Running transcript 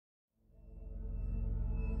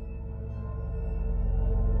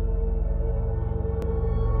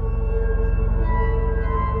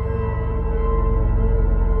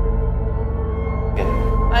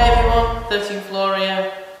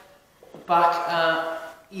back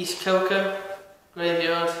at East Coker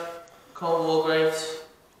Graveyard, Cornwall Graves.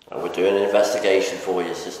 And we're doing an investigation for you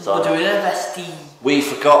this time. We're doing an investee. We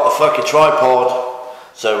forgot the fucking tripod,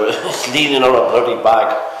 so it's leaning on a bloody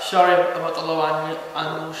bag. Sorry about the low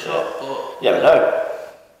angle shot, but... Yeah, but no.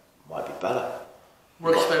 Might be better.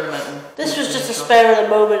 We're experimenting. This was just a spare of the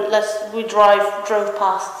moment. We drove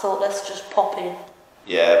past, thought let's just pop in.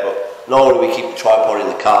 Yeah, but normally we keep the tripod in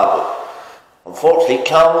the car, but unfortunately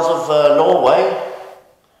Camels of Norway,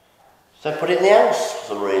 so they put it in the house for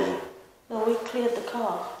some reason. No, we cleared the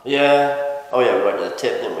car. Yeah. Oh yeah, we went to the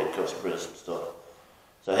tip, didn't we? Got rid of some stuff.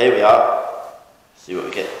 So here we are. See what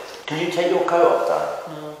we get. Can you take your coat off,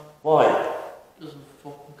 Dan? No. Why? It doesn't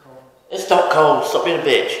fucking cold. It's not cold. Stop being a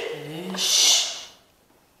bitch. It is. Shh.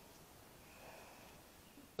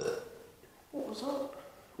 What was that?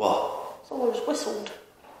 What? Someone just whistled.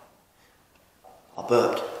 I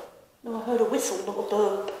burped. No, I heard a whistle, not a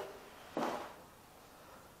burp.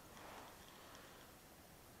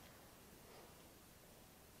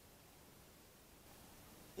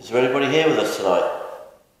 Is there anybody here with us tonight?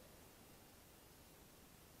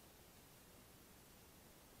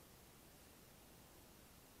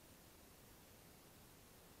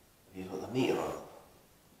 Have you got the meter on?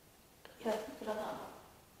 Yeah, look at that.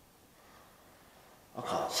 I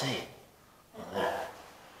can't see. Oh, there.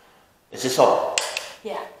 Is this on?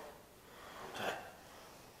 Yeah. Okay.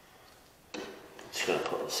 Just gonna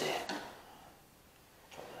put this here.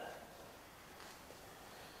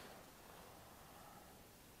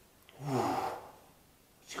 Ooh.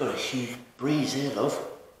 It's got a huge breeze here, love.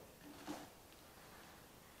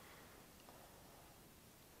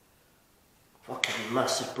 Fucking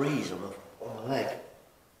massive breeze on the leg.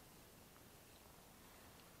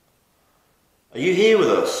 Are you here with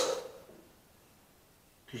us?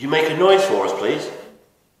 Could you make a noise for us, please?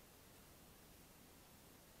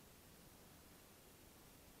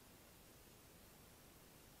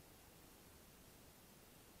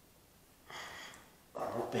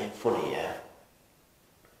 I'm not being funny, yeah?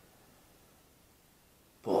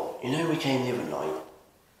 But, you know we came the other night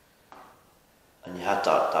and you had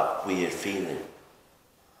that weird feeling?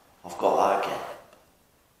 I've got that again.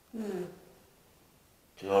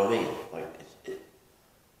 Do you know what I mean? Like,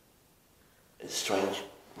 it's strange.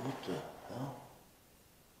 What the hell?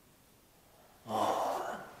 Oh,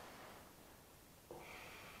 man.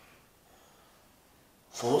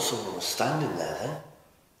 I thought someone was standing there then.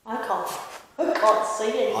 I can't see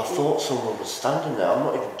anything. I thought someone was standing there. I'm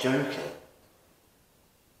not even joking.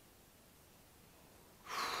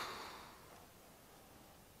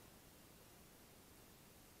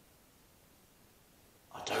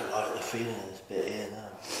 I don't like the feeling of this bit here now.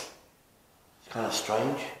 It's kind of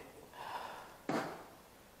strange.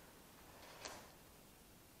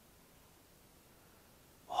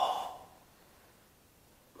 Oh,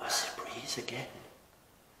 massive breeze again.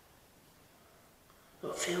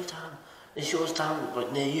 Look, feel down. Is yours down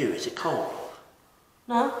like near you? Is it cold?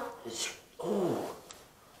 No. It's oh.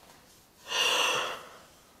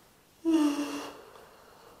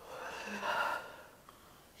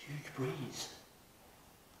 Huge breeze.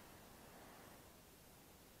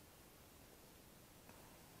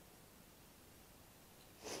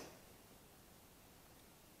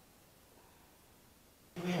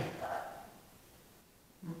 Are you hearing that?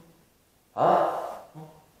 Huh?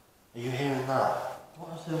 Are you hearing that? What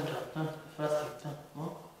was the first thing?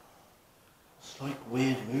 What? It's like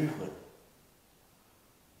weird movement.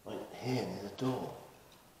 Like here near the door.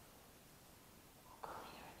 I can't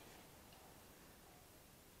hear anything.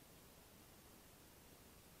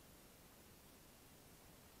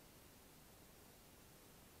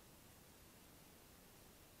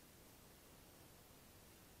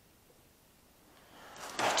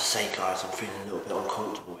 I have to say, guys, I'm feeling a little bit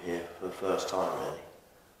uncomfortable here for the first time, really.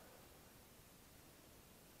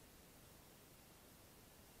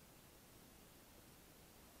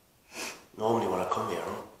 Normally when I come here,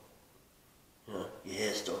 you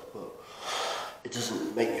hear stuff, but it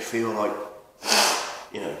doesn't make me feel like,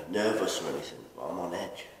 nervous or anything, but I'm on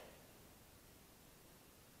edge.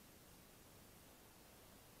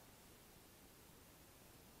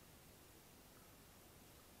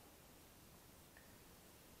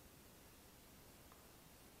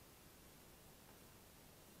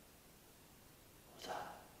 What's that?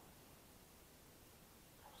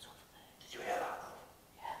 That was over there. Did you hear that, love?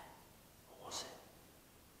 Yeah. What was it?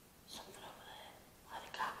 Something over there. By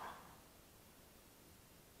the camera.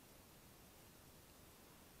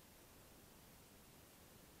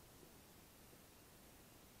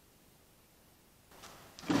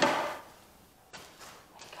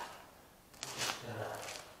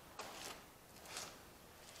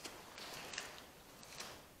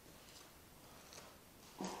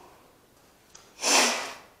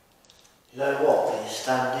 You know what? When you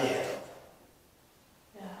stand here,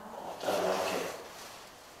 Yeah. I don't like it.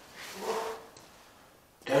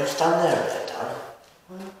 Go and stand there a bit, Dan.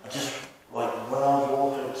 I just, like, when I was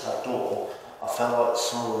walking up to that door, I felt like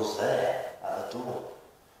someone was there at the door.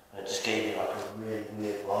 And it just gave me like a really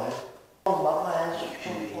weird vibe. Oh, my hands are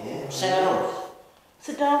shooting here. Sit down.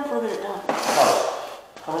 Sit down for a minute, Dan.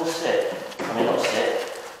 Come and sit. I mean, not sit.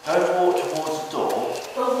 Go and walk towards the door.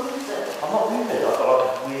 Don't move it. I'm not moving. I've got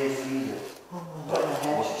like a weird feeling. Like,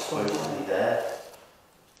 was it supposed to be there?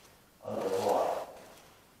 I don't know why.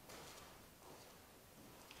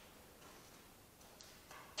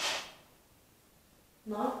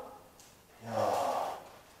 No? Yeah.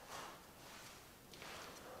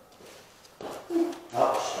 That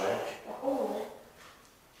was strange. Oh,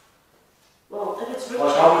 well, if it's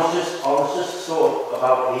Like, I was just sort of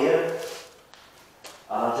about here,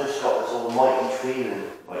 and I just got this almighty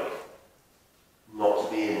feeling, like, not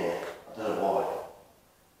to be in here. I don't know why.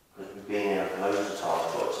 Because we've been here loads of times,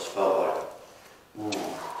 but it just felt like,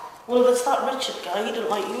 ooh. Well, if it's that Richard guy, he didn't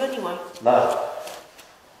like you anyway. No.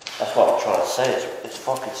 That's what I'm trying to say. It's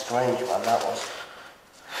fucking strange, man, that was.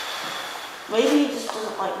 Maybe he just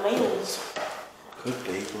doesn't like males. Could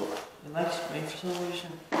be, but. He likes me for some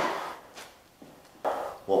reason.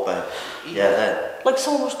 What, babe? Yeah, then. Like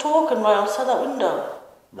someone was talking right outside that window.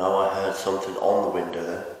 No, I heard something on the window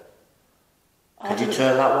then. Could you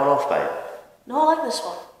turn that one off, babe? No, I like this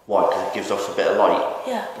one. Why? Because it gives off a bit of light.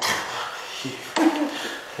 Yeah.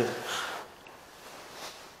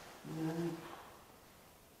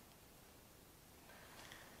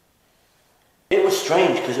 It was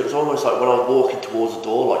strange because it was almost like when I was walking towards the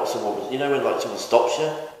door, like someone was, you know, when like someone stops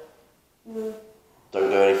you, don't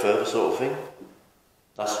go any further, sort of thing.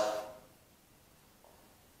 That's.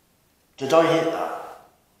 Did I hear that?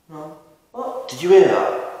 No. What? Did you hear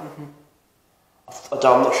that?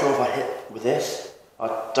 I'm not sure if I hit with this. I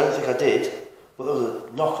don't think I did, but there was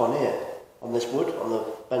a knock on here, on this wood, on the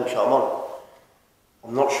bench I'm on.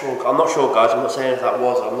 I'm not sure, guys. I'm not saying if that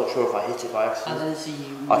was. I'm not sure if I hit it by I accident. didn't see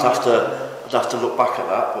you. I'd have to look back at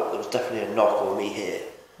that, but there was definitely a knock on me here.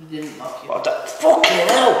 You didn't knock you. Fucking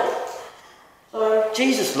hell! Sorry.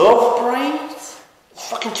 Jesus, love. Bright. It's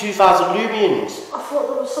fucking 2,000 lumens. I thought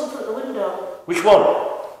there was something at the window. Which one?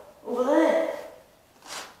 Over there.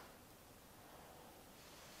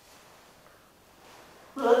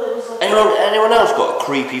 Look, there was like Anyone else got a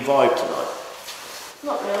creepy vibe tonight?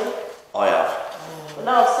 Not really. I have. But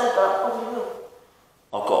now I've said that, probably will.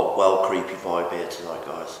 I've got a well creepy vibe here tonight,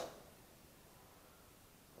 guys.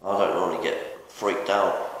 I don't normally get freaked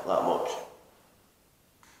out that much.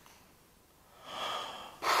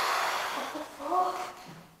 What the fuck?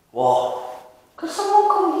 What? Could someone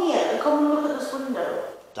come here and come and look at this window?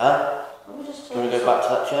 Dan? Let me just Do you want to go back to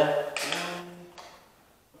that chair?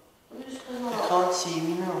 Let me just turn I that off. can't see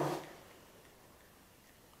me now.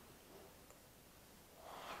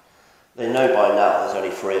 They know by now there's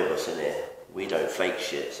only 3 of us in here. We don't fake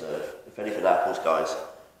shit, so if anything happens, guys,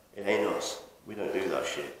 it ain't us. We don't do that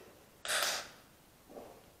shit.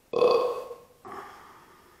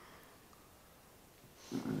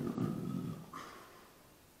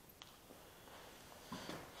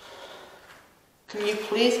 Can you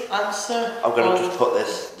please answer? I'm going on to just put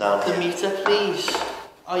this down the here. meter, please.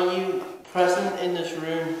 Are you present in this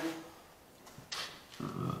room?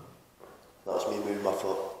 That's me moving my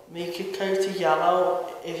foot. Make it go to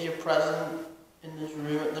yellow if you're present in this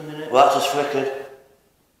room at the minute. Well, that just flickered.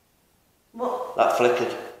 What? That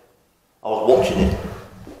flickered. I was watching it.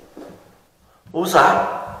 What was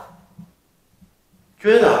that? Did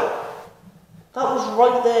you hear that? That was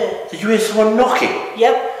right there. Did you hear someone knocking?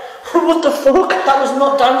 Yep. What the fuck? That was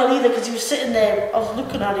not Daniel either because he was sitting there. I was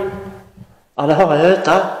looking at him. I know, I heard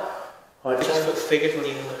that. Right, Just put figures when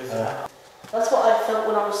you move. That's what I felt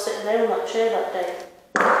when I was sitting there in that chair that day.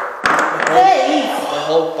 Hey! My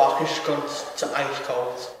whole back has just gone to ice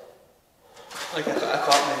cold. Like I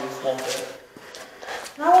can't move one bit.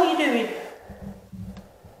 Now what are you doing?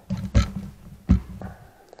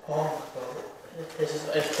 Oh my god. This is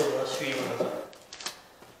it's the worst feeling ever.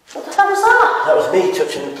 What the hell was that? that was me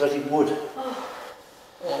touching the bloody wood. Oh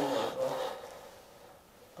my god.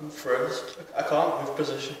 I'm froze. I can't move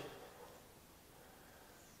position.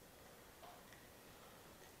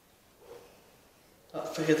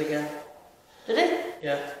 That flickered again. Did it?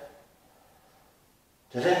 Yeah.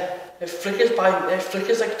 Did it? It flickers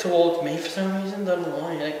like towards me for some reason, don't know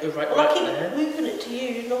why. Like right Well, I keep there. moving it to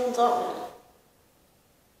you. Nothing's happening.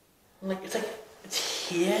 Like it's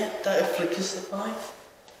here that it flickers the light.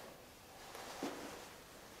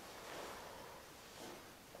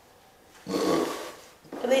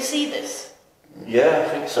 Can they see this? Yeah, I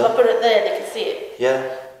think If I so. put it there, they can see it.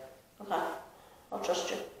 Yeah, Okay, I'll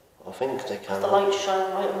trust you. I think they can. The light's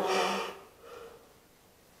shining right on my hand.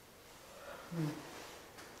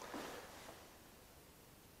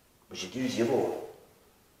 We should use your wall.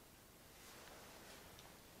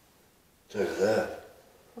 It's over there.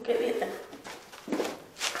 Okay, wait then.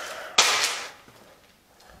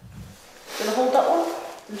 Gonna hold that one?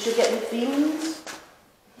 And she'll get me feelings.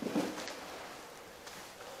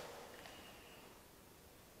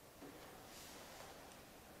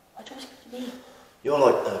 Why do you always speak to me? You're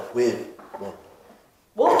like the weird one.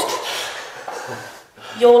 What?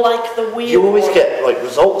 You're like the weird You always one. get like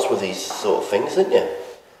results with these sort of things, don't you?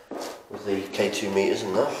 With the K2 meters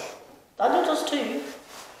and that. Daniel does too. And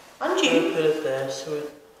I'm you. gonna put it there so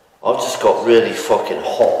it. I've just got really fucking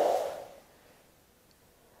hot.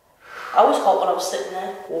 I was hot when I was sitting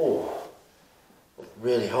there. Oh,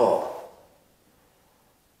 really hot.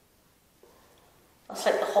 That's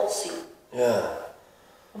like the hot seat. Yeah.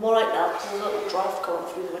 I'm alright now because there's a little draft going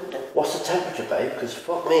through the window. What's the temperature, babe? Because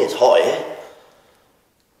fuck me, it's hot here.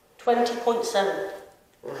 20.7.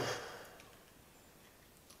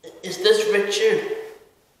 Is this Richard?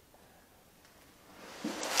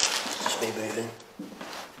 It's just me moving.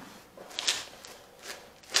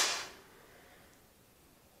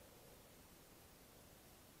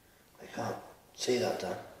 I can't see that,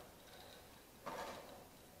 Dan.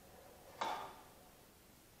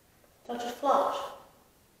 Did I just flash?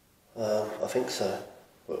 I think so,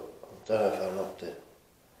 but I don't know if I knocked it.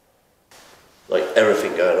 Like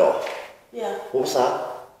everything going off. Yeah. What was that?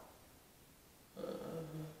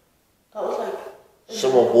 That was like...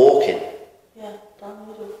 Someone walking. Yeah, down the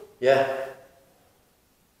middle. Yeah.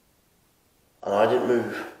 And I didn't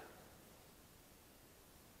move.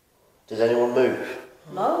 Did anyone move?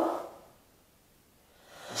 No?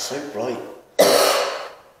 It's so bright.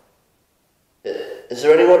 Is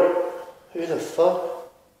there anyone? Who the fuck?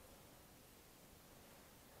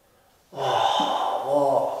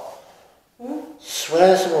 Oh, what?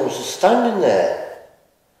 Swear someone was just standing there.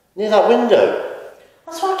 Near that window.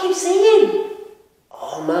 That's what I keep saying.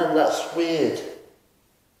 Oh man, that's weird.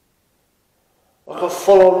 Like a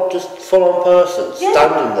full on person Yeah.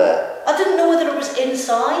 standing there. I didn't know whether it was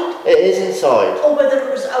inside It is inside. or whether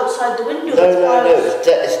it was outside the window. No, That's why I no, was-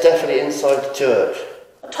 it's definitely inside the church.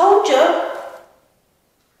 I told you.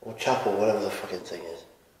 Or chapel, whatever the fucking thing is.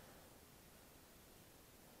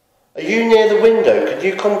 Are you near the window? Could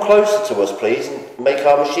you come closer to us, please, and make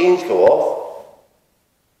our machines go off?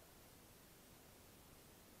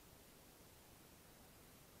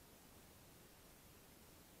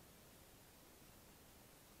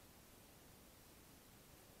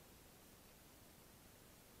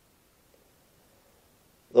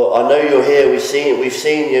 Look, I know you're here. We've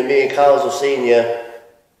seen you. Me and Carl's have seen you.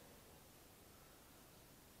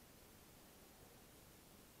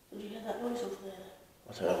 Did you hear that noise over there?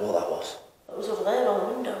 I don't know what that was. That was over there on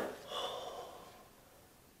the window.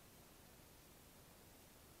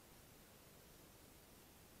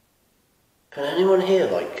 Can anyone hear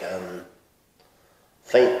like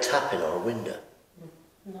faint tapping on a window?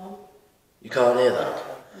 No. You can't hear that.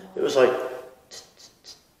 No. It was like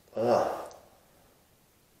that.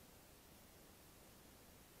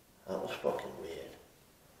 That was fucking weird.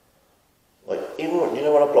 Like even when, you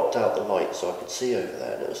know when I blocked out the light so I could see over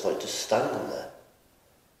there, and it was like just standing there,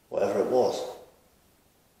 whatever it was.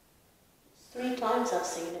 3 times I've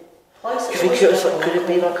seen it. Twice You at think the it was window. like, could it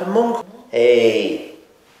be like a monk? Hey,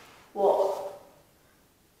 What?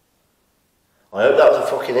 I hope that was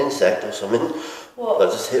a fucking insect or something. What?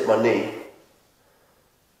 That just hit my knee.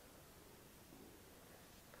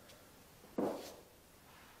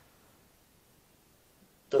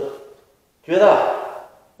 Do you hear that?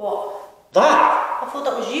 What? That? I thought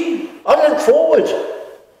that was you. I went forward.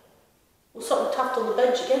 Well, something tapped on the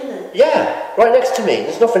bench again then. Yeah, right next to me.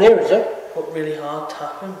 There's nothing here, is there? But really hard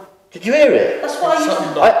tapping. Did you hear it? That's what I used to...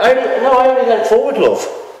 Something I only went forward, love.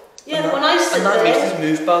 Yeah, when I sit And that there... meter's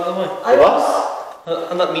moved, by the way. I What?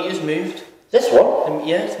 was... And that meter's moved. This one?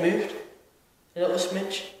 Yeah, it's moved. A little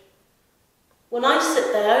smidge. When I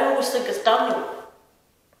sit there, I always think it's Daniel.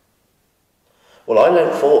 Well, I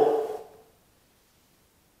went forward.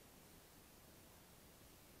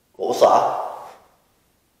 What was that?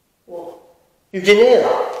 What? You didn't hear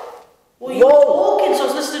that? Well, you No. were talking, so I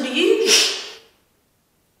was listening to you. In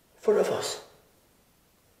front of us.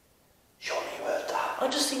 Surely you heard that. I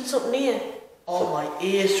just seen something here. Oh, my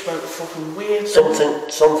ears went fucking weird.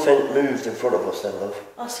 Something moved in front of us then, love.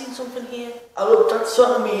 I seen something here. I looked at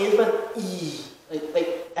something, my ears went ee. Like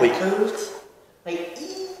Wait. echoes. Like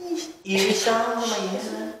ee. Eerie sounds in my ears.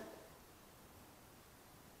 It's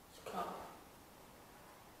calm.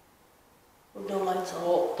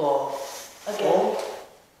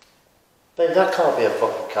 that can't be a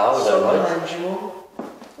fucking car with no lights. behind you, Mum.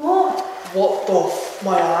 What? What the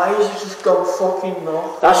my eyes have just gone fucking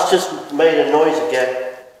nuts. That's just made a noise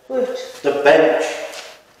again. Which? The bench.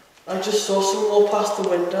 I just saw someone walk past the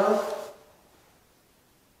window.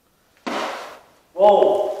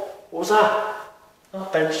 Whoa! What was that?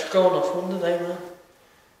 That bench going off one today, man.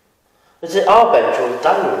 Is it our bench or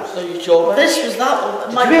Daniel's? So you your bench? This was that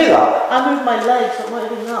one. Did you hear that? I moved my leg, so it might have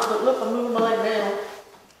been that, but look, I'm moving my leg now.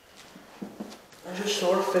 I just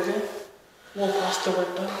saw a figure walk past the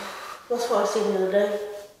window. That's what I seen the other day.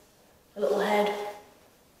 A little head.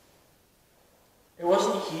 It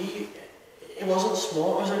wasn't he. It wasn't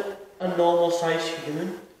small. It was a normal sized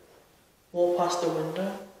human. Walked past the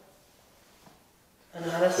window. And I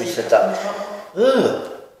had a We secret said that. in top.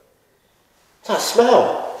 Ugh! That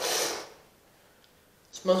smell!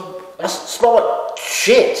 Smells. That smells like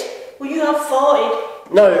shit! Well, you have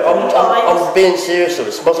farted. No, I'm being serious though,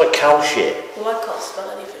 it smells like cow shit. Well, I can't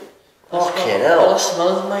smell anything. Fucking All I hell.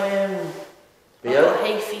 smell is my I've Yeah? got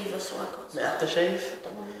hay fever, so I can't my smell. aftershave.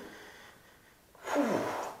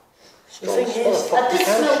 The thing is, I did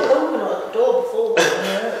smell coconut at the door before,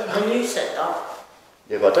 and you said that.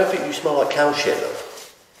 Yeah, but I don't think you smell like cow shit though.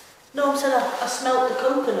 No, I said I smelled the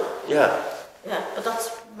coconut. Yeah. Yeah, but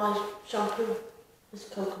that's my shampoo. It's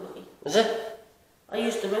coconutty. Is it? I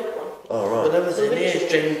used the red one. Oh right. Whatever's in here is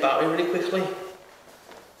draining battery really quickly.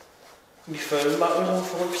 My phone battery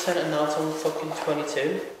was on 40% and now it's on fucking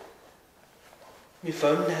 22. My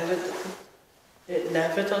phone never did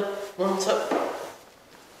run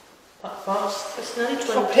that fast. It's nearly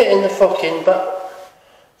 20. Stop hitting the fucking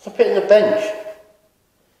stop hitting the bench.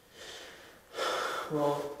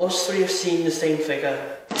 Well, us three have seen the same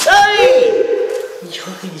figure. Hey!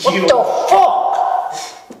 What You. the fuck?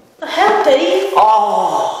 The hell, Dave?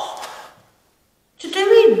 Oh! What you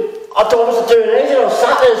doing? I wasn't doing anything, I was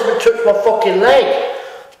sat there and someone touched my fucking leg.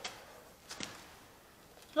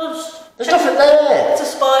 No, just There's nothing there. it's a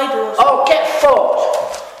spider or something. Oh, get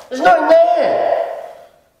fucked. There's nothing there.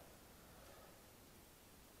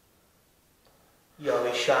 Yo,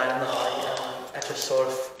 he's shining the light and I just sort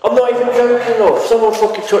of. I'm not even joking though. If someone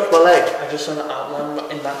fucking touched my leg. I just saw an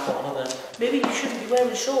outline in that corner then. Maybe you shouldn't be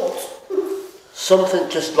wearing shorts. Something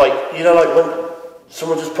just like, you know, like when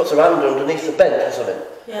someone just puts their hand underneath the bench or something.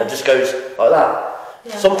 Yeah. And just goes like that.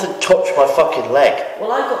 Yeah. Something touched my fucking leg.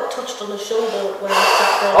 Well, I got touched on the shoulder when I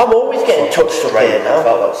sat there. I'm always getting touched around now. I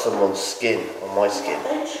felt like someone's skin on my skin.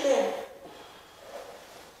 Bench again.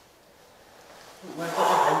 Where got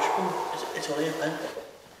your bench from? It's only a bench.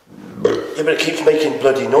 Yeah, but it keeps making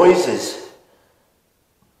bloody noises.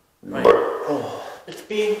 Right. Oh. It's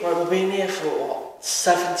been, right, we've been here for what,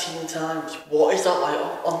 17 times. What is that like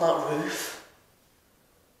on that roof?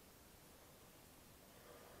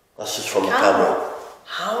 That's just from the Camera. camera.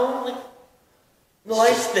 How, like, the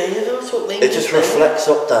light's there though, so it It just reflects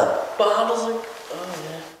up, Dan. But how does it, oh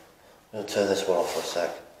yeah. I'm going to turn this one off for a sec.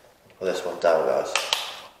 Put this one down, guys.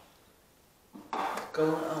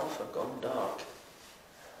 Going alpha, gone dark.